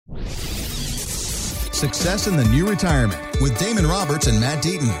Success in the New Retirement with Damon Roberts and Matt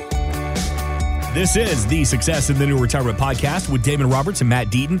Deaton. This is the Success in the New Retirement podcast with Damon Roberts and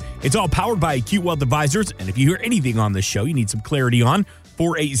Matt Deaton. It's all powered by Acute Wealth Advisors. And if you hear anything on this show you need some clarity on,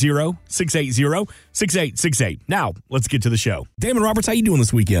 480-680-6868. Now, let's get to the show. Damon Roberts, how you doing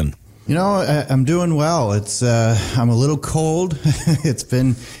this weekend? You know, I'm doing well. It's I'm a little cold. It's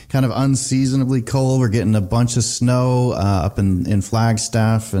been kind of unseasonably cold. We're getting a bunch of snow up in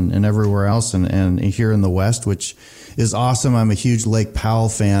Flagstaff and everywhere else and here in the West, which is awesome. I'm a huge Lake Powell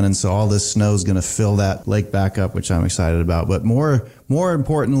fan, and so all this snow is going to fill that lake back up, which I'm excited about. But more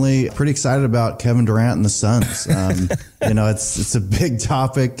importantly, pretty excited about Kevin Durant and the Suns. You know, it's a big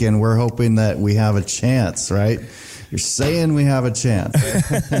topic, and we're hoping that we have a chance, right? You're saying we have a chance.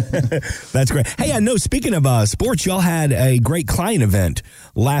 That's great. Hey, I know, speaking of sports, y'all had a great client event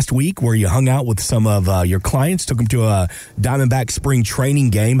last week where you hung out with some of your clients, took them to a Diamondback spring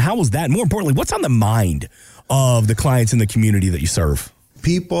training game. How was that? More importantly, what's on the mind of the clients in the community that you serve?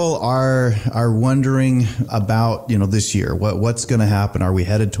 People are wondering about, this year, what's going to happen? Are we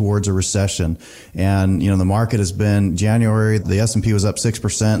headed towards a recession? And, the market has been January, the S&P was up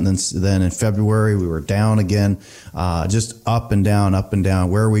 6%. And then in February, we were down again, just up and down.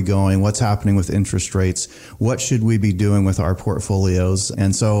 Where are we going? What's happening with interest rates? What should we be doing with our portfolios?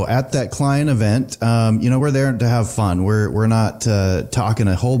 And so at that client event, we're there to have fun. We're not talking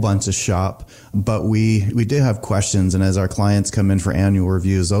a whole bunch of shop, but we did have questions. And as our clients come in for annual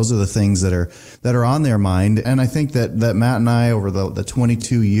reviews, those are the things that are on their mind. And I think that Matt and I, over the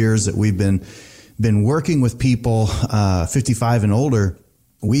 22 years that we've been working with people 55 and older,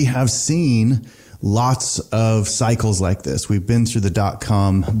 we have seen lots of cycles like this. We've been through the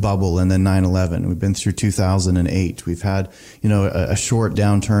dot-com bubble and then 9/11. We've been through 2008. We've had, a short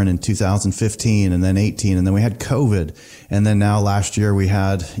downturn in 2015 and then 18. And then we had COVID. And then now last year we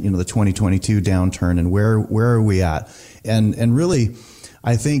had, the 2022 downturn. And where are we at? And really,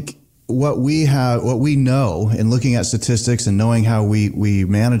 I think what we know in looking at statistics and knowing how we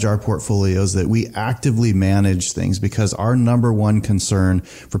manage our portfolios, that we actively manage things, because our number one concern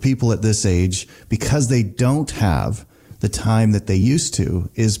for people at this age, because they don't have the time that they used to,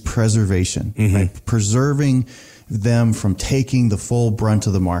 is preservation, right? Preserving them from taking the full brunt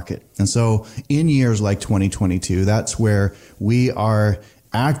of the market. And so in years like 2022, that's where we are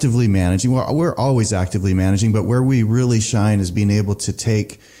actively managing. We're always actively managing, but where we really shine is being able to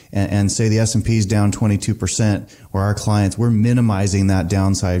take and say the S&P is down 22%, or our clients, we're minimizing that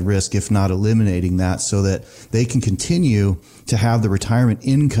downside risk, if not eliminating that, so that they can continue to have the retirement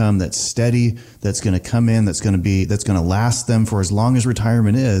income that's steady, that's going to come in, that's going to last them for as long as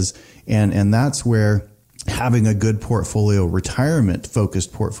retirement is. And that's where having a good portfolio, retirement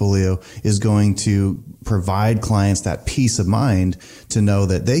focused portfolio, is going to provide clients that peace of mind to know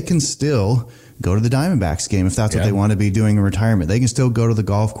that they can still go to the Diamondbacks game if that's what they want to be doing in retirement. They can still go to the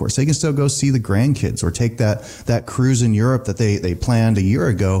golf course. They can still go see the grandkids, or take that cruise in Europe that they planned a year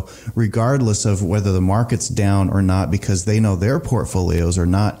ago, regardless of whether the market's down or not, because they know their portfolios are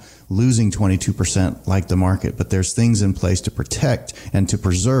not losing 22% like the market, but there's things in place to protect and to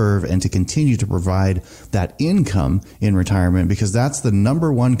preserve and to continue to provide that income in retirement, because that's the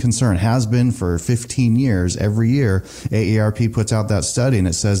number one concern, has been for 15 years. Every year, AARP puts out that study, and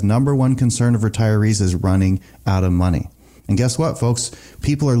it says number one concern of retirees is running out of money. And guess what, folks?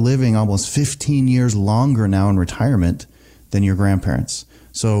 People are living almost 15 years longer now in retirement than your grandparents.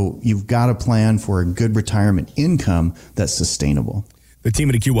 So you've got to plan for a good retirement income that's sustainable. The team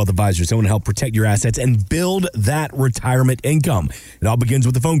at Acute Wealth Advisors, they want to help protect your assets and build that retirement income. It all begins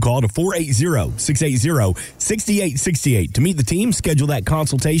with a phone call to 480-680-6868. To meet the team, schedule that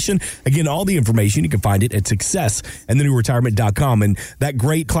consultation. Again, all the information, you can find it at successandthenewretirement.com. And that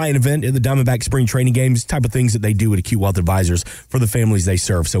great client event at the Diamondback spring training games, type of things that they do at Acute Wealth Advisors for the families they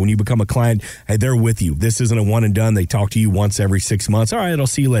serve. So when you become a client, hey, they're with you. This isn't a one and done. They talk to you once every 6 months. All right, I'll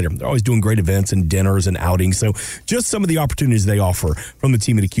see you later. They're always doing great events and dinners and outings. So just some of the opportunities they offer from the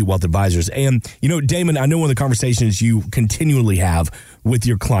team at Acute Wealth Advisors. And, Damon, I know one of the conversations you continually have with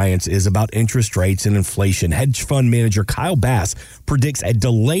your clients is about interest rates and inflation. Hedge fund manager Kyle Bass predicts a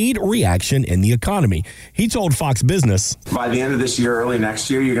delayed reaction in the economy. He told Fox Business, by the end of this year, early next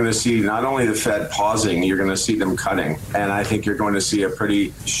year, you're going to see not only the Fed pausing, you're going to see them cutting. And I think you're going to see a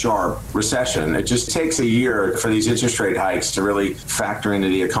pretty sharp recession. It just takes a year for these interest rate hikes to really factor into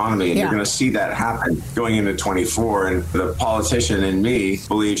the economy. And you're going to see that happen going into 24. And the politician in me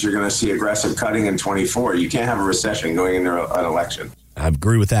believes you're going to see aggressive cutting in 24. You can't have a recession going into an election. I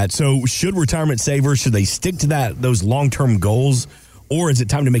agree with that. So should retirement savers, should they stick to those long-term goals, or is it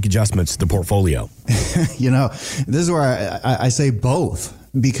time to make adjustments to the portfolio? This is where I say both.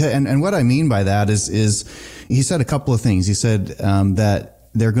 Because, and what I mean by that is he said a couple of things. He said that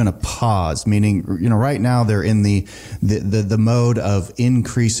they're going to pause, meaning, right now they're in the mode of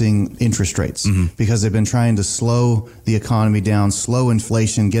increasing interest rates because they've been trying to slow the economy down, slow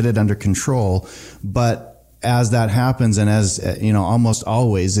inflation, get it under control. But as that happens, and as almost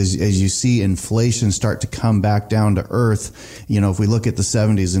always, as you see inflation start to come back down to earth, if we look at the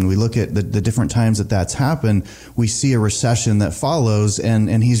 70s and we look at the different times that's happened, we see a recession that follows.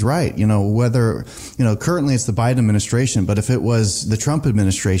 And he's right. Whether currently it's the Biden administration, but if it was the Trump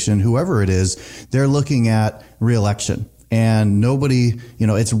administration, whoever it is, they're looking at re-election. And nobody,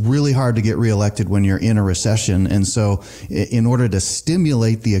 it's really hard to get reelected when you're in a recession. And so in order to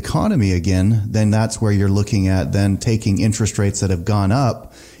stimulate the economy again, then that's where you're looking at then taking interest rates that have gone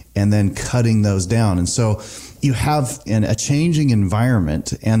up and then cutting those down. And so you have a changing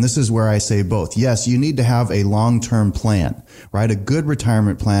environment. And this is where I say both. Yes, you need to have a long-term plan, right? A good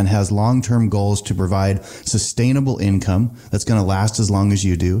retirement plan has long-term goals to provide sustainable income that's going to last as long as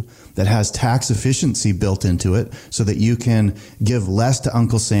you do, that has tax efficiency built into it so that you can give less to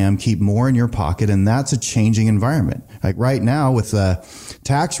Uncle Sam, keep more in your pocket. And that's a changing environment. Like right now with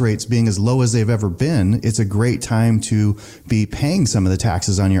tax rates being as low as they've ever been, it's a great time to be paying some of the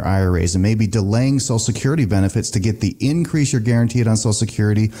taxes on your IRAs and maybe delaying Social Security benefits to get the increase you're guaranteed on Social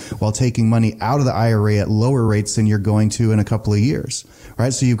Security while taking money out of the IRA at lower rates than you're going to in a couple of years,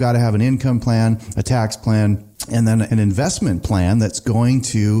 right? So you've got to have an income plan, a tax plan, and then an investment plan that's going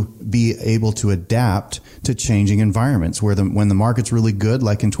to be able to adapt to changing environments where when the market's really good,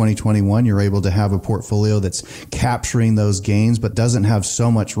 like in 2021, you're able to have a portfolio that's capturing those gains, but doesn't have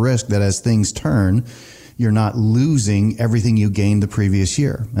so much risk that as things turn, you're not losing everything you gained the previous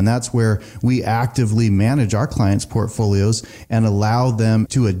year. And that's where we actively manage our clients' portfolios and allow them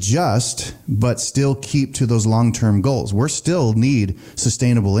to adjust, but still keep to those long-term goals. We still need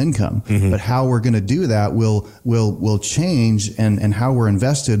sustainable income, but how we're going to do that will change, and how we're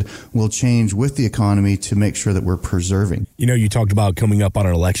invested will change with the economy to make sure that we're preserving. You talked about coming up on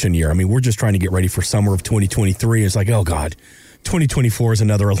an election year. I mean, we're just trying to get ready for summer of 2023. It's like, oh God, 2024 is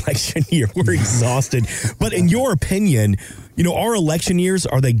another election year. We're exhausted. But in your opinion, our election years,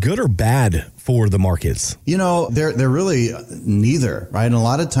 are they good or bad for the markets? They're really neither, right? And a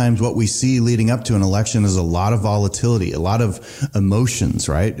lot of times what we see leading up to an election is a lot of volatility, a lot of emotions,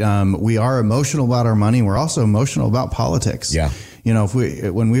 right? We are emotional about our money. We're also emotional about politics. Yeah.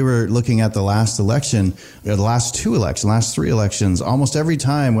 When we were looking at the last election, the last three elections, almost every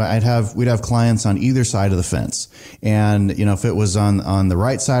time we'd have clients on either side of the fence. And, if it was on the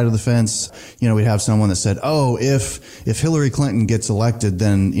right side of the fence, we'd have someone that said, oh, if Hillary Clinton gets elected,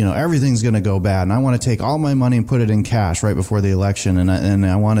 then, everything's going to go bad. And I want to take all my money and put it in cash right before the election. And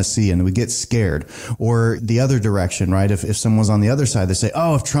I want to see, and we get scared. Or the other direction, right? If someone's on the other side, they say,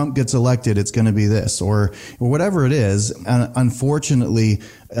 oh, if Trump gets elected, it's going to be this, or whatever it is. And unfortunately,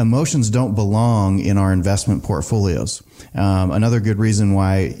 emotions don't belong in our investment portfolios. Another good reason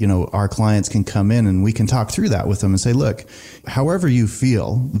why, our clients can come in and we can talk through that with them and say, look, however you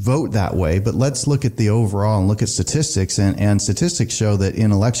feel, vote that way, but let's look at the overall and look at statistics. And statistics show that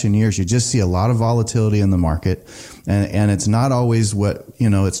in election years, you just see a lot of volatility in the market. And it's not always it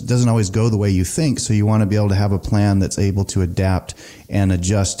doesn't always go the way you think. So you want to be able to have a plan that's able to adapt and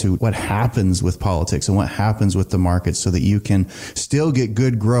adjust to what happens with politics and what happens with the market so that you can still get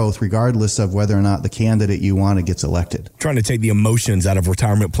good growth regardless of whether or not the candidate you want gets elected. Trying to take the emotions out of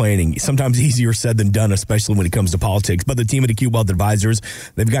retirement planning. Sometimes easier said than done, especially when it comes to politics. But the team at Acute Wealth Advisors,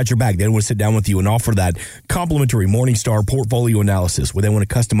 they've got your back. They want to sit down with you and offer that complimentary Morningstar portfolio analysis where they want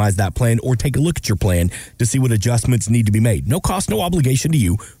to customize that plan or take a look at your plan to see what adjustments need to be made. No cost, no obligation to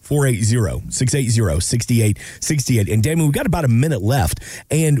you. 480-680-6868. And Damon, we've got about a minute left.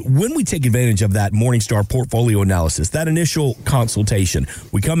 And when we take advantage of that Morningstar portfolio analysis, that initial consultation,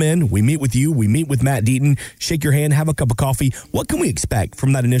 we come in, we meet with you, we meet with Matt Deaton, shake your hand, have a cup of coffee. What can we expect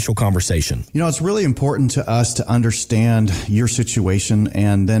from that initial conversation? It's really important to us to understand your situation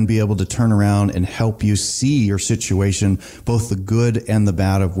and then be able to turn around and help you see your situation, both the good and the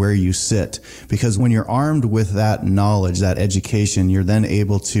bad of where you sit. Because when you're armed with that knowledge, that education, you're then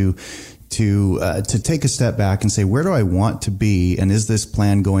able to take a step back and say, where do I want to be? And is this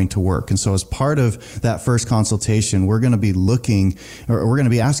plan going to work? And so as part of that first consultation, we're going to be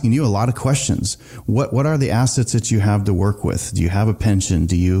asking you a lot of questions. What are the assets that you have to work with? Do you have a pension?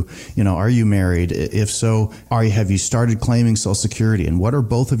 Are you married? If so, have you started claiming Social Security? And what are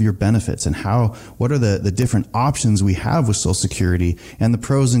both of your benefits? And what are the different options we have with Social Security and the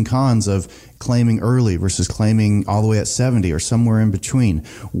pros and cons of claiming early versus claiming all the way at 70 or somewhere in between?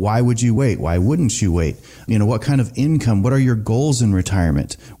 Why would you wait? Why wouldn't you wait? What kind of income? What are your goals in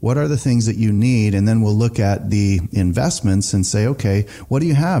retirement? What are the things that you need? And then we'll look at the investments and say, okay, what do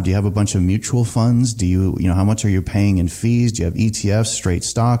you have? Do you have a bunch of mutual funds? Do you how much are you paying in fees? Do you have ETFs, straight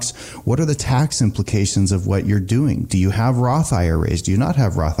stocks? What are the tax implications of what you're doing? Do you have Roth IRAs? Do you not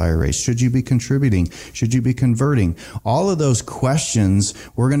have Roth IRAs? Should you be contributing? Should you be converting? All of those questions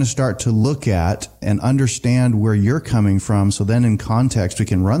we're going to start to look at and understand where you're coming from. So then in context, we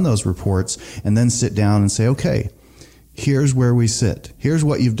can run those reports and then sit down and say, okay, here's where we sit. Here's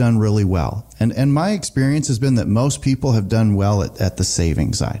what you've done really well. And my experience has been that most people have done well at the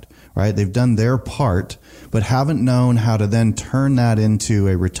savings side, right? They've done their part, but haven't known how to then turn that into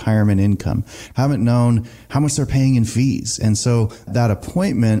a retirement income, haven't known how much they're paying in fees. And so that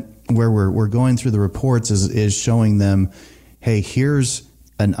appointment where we're going through the reports is showing them, hey, here's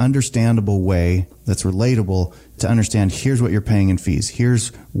an understandable way that's relatable to understand here's what you're paying in fees. Here's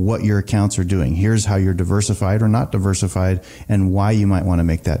what your accounts are doing. Here's how you're diversified or not diversified and why you might want to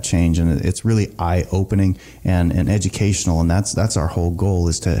make that change. And it's really eye-opening and educational. And that's our whole goal,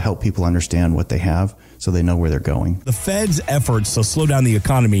 is to help people understand what they have so they know where they're going. The Fed's efforts to slow down the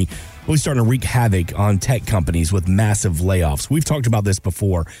economy really starting to wreak havoc on tech companies with massive layoffs. We've talked about this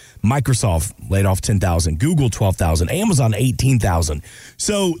before. Microsoft laid off 10,000, Google 12,000, Amazon 18,000.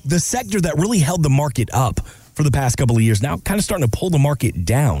 So the sector that really held the market up for the past couple of years now kind of starting to pull the market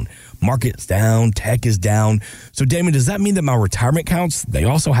down. Market's down, tech is down. So Damon, does that mean that my retirement counts, they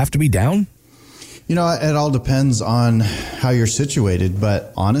also have to be down? It all depends on how you're situated.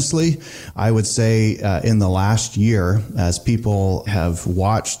 But honestly, I would say in the last year, as people have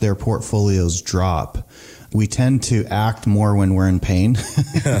watched their portfolios drop, we tend to act more when we're in pain.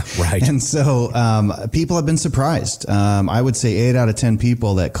 Right. And so people have been surprised. I would say 8 out of 10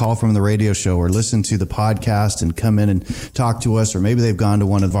 people that call from the radio show or listen to the podcast and come in and talk to us, or maybe they've gone to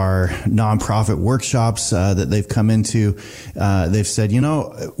one of our nonprofit workshops that they've come into, they've said,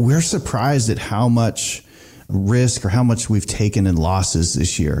 we're surprised at how much risk or how much we've taken in losses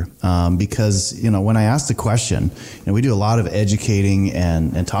this year. Because, when I ask the question, and we do a lot of educating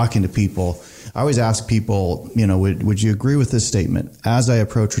and talking to people, I always ask people, would you agree with this statement? As I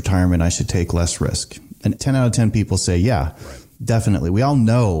approach retirement, I should take less risk. And 10 out of 10 people say, yeah, definitely. We all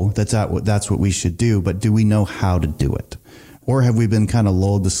know that's what we should do, but do we know how to do it? Or have we been kind of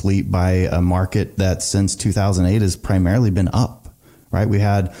lulled to sleep by a market that since 2008 has primarily been up? Right. We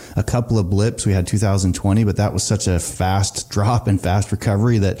had a couple of blips. We had 2020, but that was such a fast drop and fast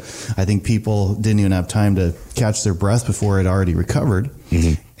recovery that I think people didn't even have time to catch their breath before it already recovered.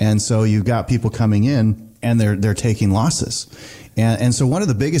 Mm-hmm. And so you've got people coming in and they're taking losses. And so one of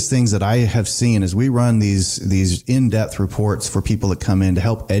the biggest things that I have seen is we run these in-depth reports for people that come in to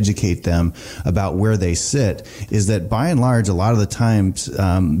help educate them about where they sit, is that by and large, a lot of the times,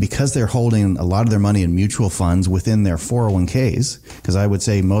 because they're holding a lot of their money in mutual funds within their 401ks, because I would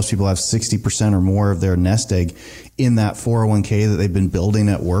say most people have 60% or more of their nest egg in that 401k that they've been building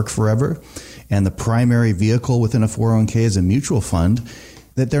at work forever, and the primary vehicle within a 401k is a mutual fund,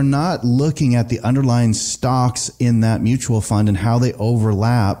 that they're not looking at the underlying stocks in that mutual fund and how they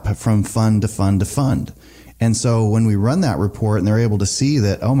overlap from fund to fund to fund. And so when we run that report and they're able to see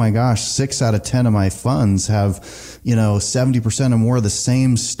that, oh my gosh, 6 out of 10 of my funds have, 70% or more of the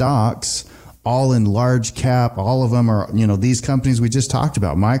same stocks, all in large cap, all of them are, these companies we just talked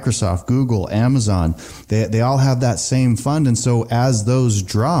about, Microsoft, Google, Amazon, they all have that same fund. And so as those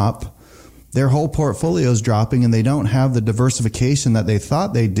drop, their whole portfolio is dropping and they don't have the diversification that they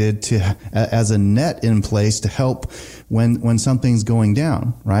thought they did as a net in place to help when something's going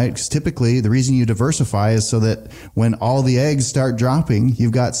down, right? Because typically the reason you diversify is so that when all the eggs start dropping,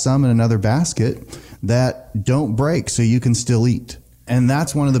 you've got some in another basket that don't break so you can still eat. And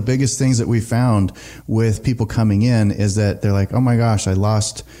that's one of the biggest things that we found with people coming in, is that they're like, oh my gosh, I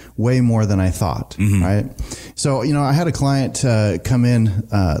lost way more than I thought. Mm-hmm. Right. So, I had a client come in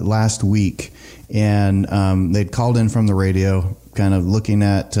last week, and they'd called in from the radio, kind of licking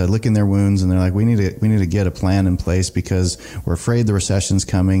their wounds, and they're like, we need to get a plan in place because we're afraid the recession's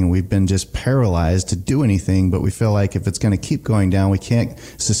coming and we've been just paralyzed to do anything, but we feel like if it's going to keep going down, we can't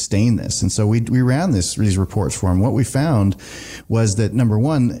sustain this. And so we ran these reports for them. What we found was that, number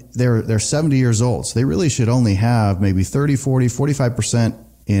one, they're 70 years old, so they really should only have maybe 30, 40, 45%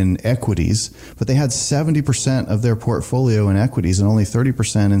 in equities, but they had 70% of their portfolio in equities and only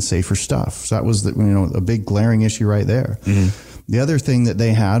 30% in safer stuff. So that was a big glaring issue right there. Mm-hmm. The other thing that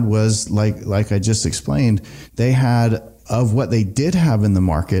they had was, like I just explained, they had, of what they did have in the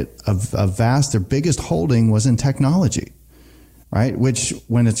market, their biggest holding was in technology. right? Which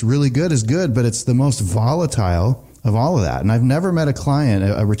when it's really good is good, but it's the most volatile of all of that. And I've never met a client,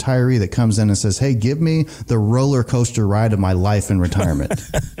 a retiree that comes in and says, hey, give me the roller coaster ride of my life in retirement,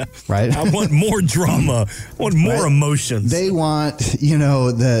 right? I want more drama. I want more emotions. They want,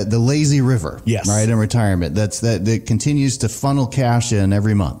 the lazy river, yes, right, in retirement. That continues to funnel cash in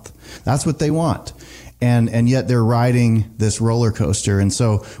every month. That's what they want. And yet they're riding this roller coaster. And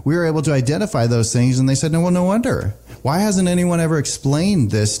so we were able to identify those things, and they said, no wonder. Why hasn't anyone ever explained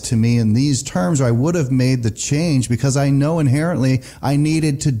this to me in these terms? Or I would have made the change because I know inherently I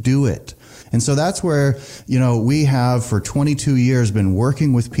needed to do it. And so that's where, we have for 22 years been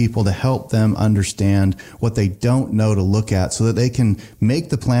working with people to help them understand what they don't know to look at so that they can make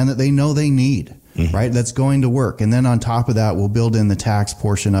the plan that they know they need. Mm-hmm. Right? That's going to work. And then on top of that, we'll build in the tax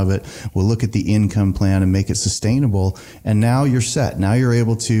portion of it. We'll look at the income plan and make it sustainable. And now you're set. Now you're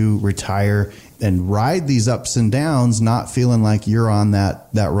able to retire and ride these ups and downs, not feeling like you're on that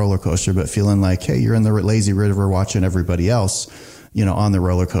roller coaster, but feeling like, hey, you're in the lazy river watching everybody else, on the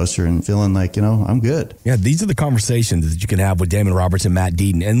roller coaster and feeling like, I'm good. Yeah, these are the conversations that you can have with Damon Roberts and Matt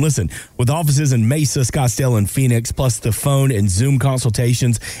Deaton. And listen, with offices in Mesa, Scottsdale, and Phoenix, plus the phone and Zoom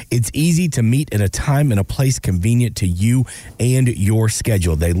consultations, it's easy to meet at a time and a place convenient to you and your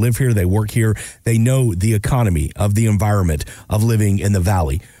schedule. They live here, they work here, they know the economy of the environment of living in the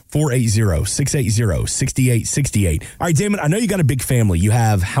Valley. 480-680-6868. All right, Damon, I know you got a big family. You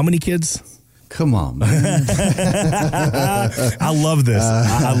have how many kids? Come on, man. I love this.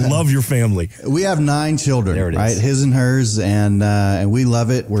 I love your family. We have 9 children, there it is. Right? His and hers, and we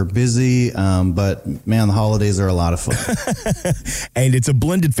love it. We're busy, but man, the holidays are a lot of fun. And it's a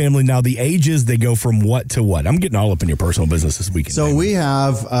blended family. Now, the ages, they go from what to what? I'm getting all up in your personal business this weekend. So we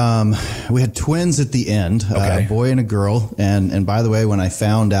had twins at the end, okay. A boy and a girl. And by the way, when I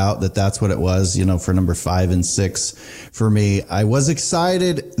found out that that's what it was, for number 5 and 6 for me, I was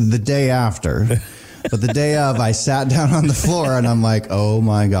excited the day after. But the day of, I sat down on the floor and I'm like, oh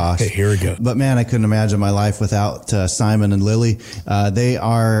my gosh. Okay, here we go. But man, I couldn't imagine my life without Simon and Lily. They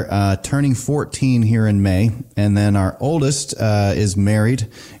are turning 14 here in May. And then our oldest is married,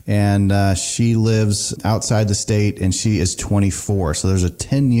 and she lives outside the state, and she is 24. So there's a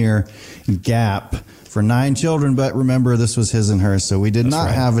 10-year gap for 9 children, but remember, this was his and hers, so we did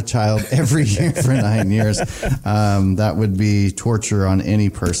not have a child every year for 9 years. That would be torture on any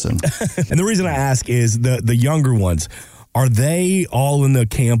person. And the reason I ask is the younger ones, are they all in the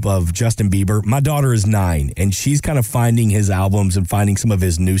camp of Justin Bieber? My daughter is 9, and she's kind of finding his albums and finding some of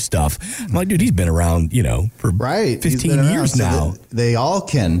his new stuff. I'm like, dude, he's been around, for 15 years now. So they all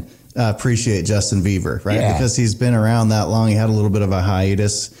can appreciate Justin Bieber, right? Yeah. Because he's been around that long. He had a little bit of a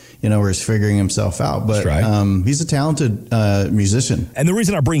hiatus, where he's figuring himself out. But he's a talented musician. And the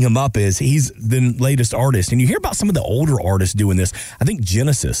reason I bring him up is he's the latest artist. And you hear about some of the older artists doing this. I think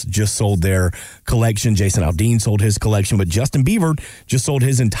Genesis just sold their collection. Jason Aldean sold his collection. But Justin Bieber just sold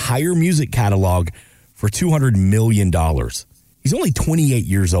his entire music catalog for $200 million. He's only 28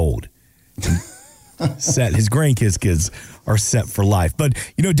 years old. Set. His grandkids are set for life. But,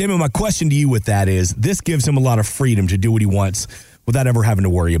 Damon, my question to you with that is, this gives him a lot of freedom to do what he wants without ever having to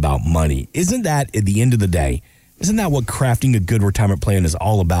worry about money. Isn't that, at the end of the day, isn't that what crafting a good retirement plan is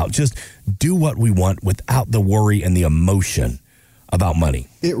all about? Just do what we want without the worry and the emotion about money.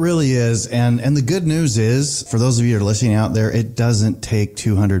 It really is. And the good news is, for those of you who are listening out there, it doesn't take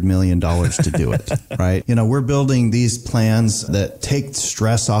 $200 million to do it, right? We're building these plans that take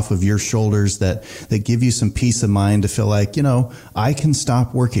stress off of your shoulders, that give you some peace of mind to feel like, I can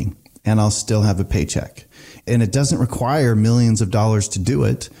stop working and I'll still have a paycheck. And it doesn't require millions of dollars to do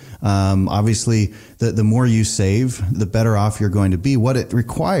it. Obviously, the more you save, the better off you're going to be. What it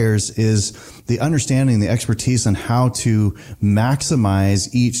requires is the understanding, the expertise on how to maximize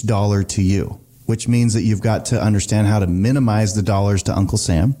each dollar to you, which means that you've got to understand how to minimize the dollars to Uncle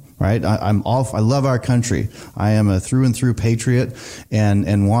Sam. Right. I love our country. I am a through and through patriot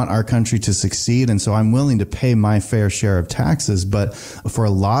and want our country to succeed. And so I'm willing to pay my fair share of taxes. But for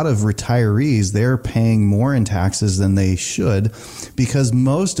a lot of retirees, they're paying more in taxes than they should, because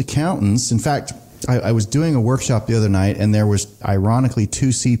most accountants, in fact, I was doing a workshop the other night, and there was ironically 2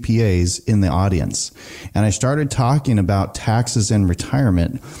 CPAs in the audience. And I started talking about taxes and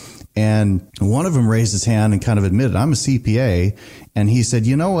retirement. And one of them raised his hand and kind of admitted, I'm a CPA. And he said,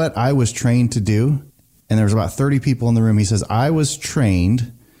 you know what I was trained to do? And there was about 30 people in the room. He says, I was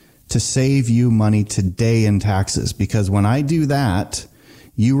trained to save you money today in taxes, because when I do that,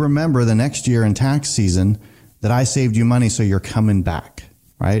 you remember the next year in tax season that I saved you money, so you're coming back.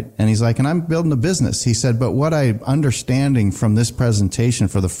 Right. And he's like, and I'm building a business. He said, but what I'm understanding from this presentation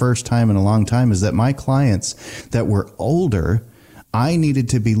for the first time in a long time is that my clients that were older I needed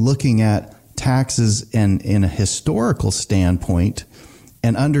to be looking at taxes in a historical standpoint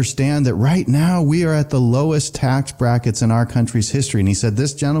and understand that right now we are at the lowest tax brackets in our country's history. And he said,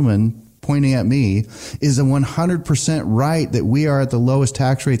 this gentleman, pointing at me, is a 100% right that we are at the lowest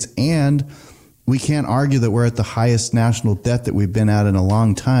tax rates, and we can't argue that we're at the highest national debt that we've been at in a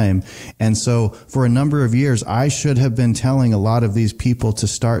long time. And so for a number of years, I should have been telling a lot of these people to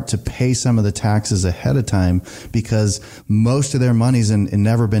start to pay some of the taxes ahead of time, because most of their money's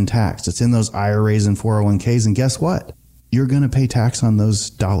never been taxed. It's in those IRAs and 401ks. And guess what? You're going to pay tax on those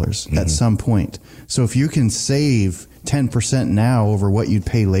dollars at some point. So if you can save 10% now over what you'd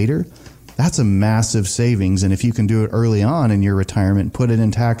pay later, that's a massive savings. And if you can do it early on in your retirement, put it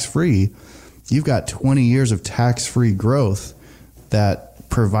in tax-free, you've got 20 years of tax-free growth that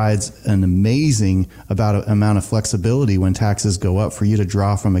provides an amazing amount of flexibility when taxes go up for you to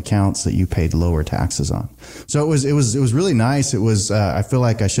draw from accounts that you paid lower taxes on. So it was really nice. It was I feel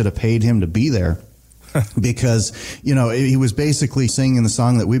like I should have paid him to be there. Because, he was basically singing the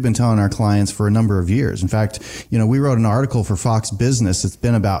song that we've been telling our clients for a number of years. In fact, we wrote an article for Fox Business. It's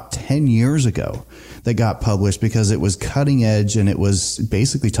been about 10 years ago that got published because it was cutting edge, and it was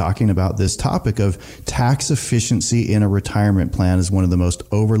basically talking about this topic of tax efficiency in a retirement plan is one of the most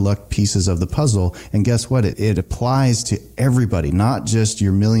overlooked pieces of the puzzle. And guess what? It applies to everybody, not just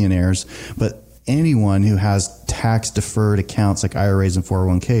your millionaires, but anyone who has tax deferred accounts like IRAs and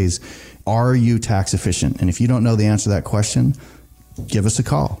 401ks. Are you tax efficient? And if you don't know the answer to that question, give us a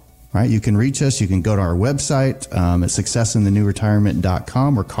call, right? You can reach us. You can go to our website at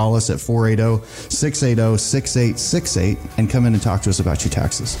successinthenewretirement.com or call us at 480-680-6868 and come in and talk to us about your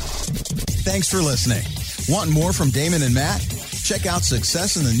taxes. Thanks for listening. Want more from Damon and Matt? Check out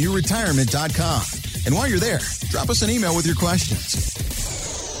successinthenewretirement.com. And while you're there, drop us an email with your questions.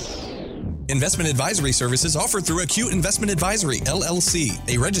 Investment advisory services offered through Acute Investment Advisory, LLC,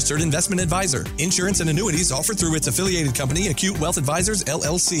 a registered investment advisor. Insurance and annuities offered through its affiliated company, Acute Wealth Advisors,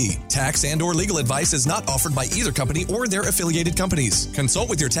 LLC. Tax and or legal advice is not offered by either company or their affiliated companies. Consult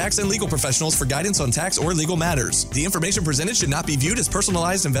with your tax and legal professionals for guidance on tax or legal matters. The information presented should not be viewed as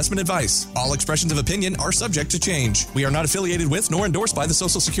personalized investment advice. All expressions of opinion are subject to change. We are not affiliated with nor endorsed by the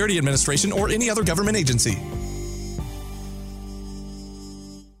Social Security Administration or any other government agency.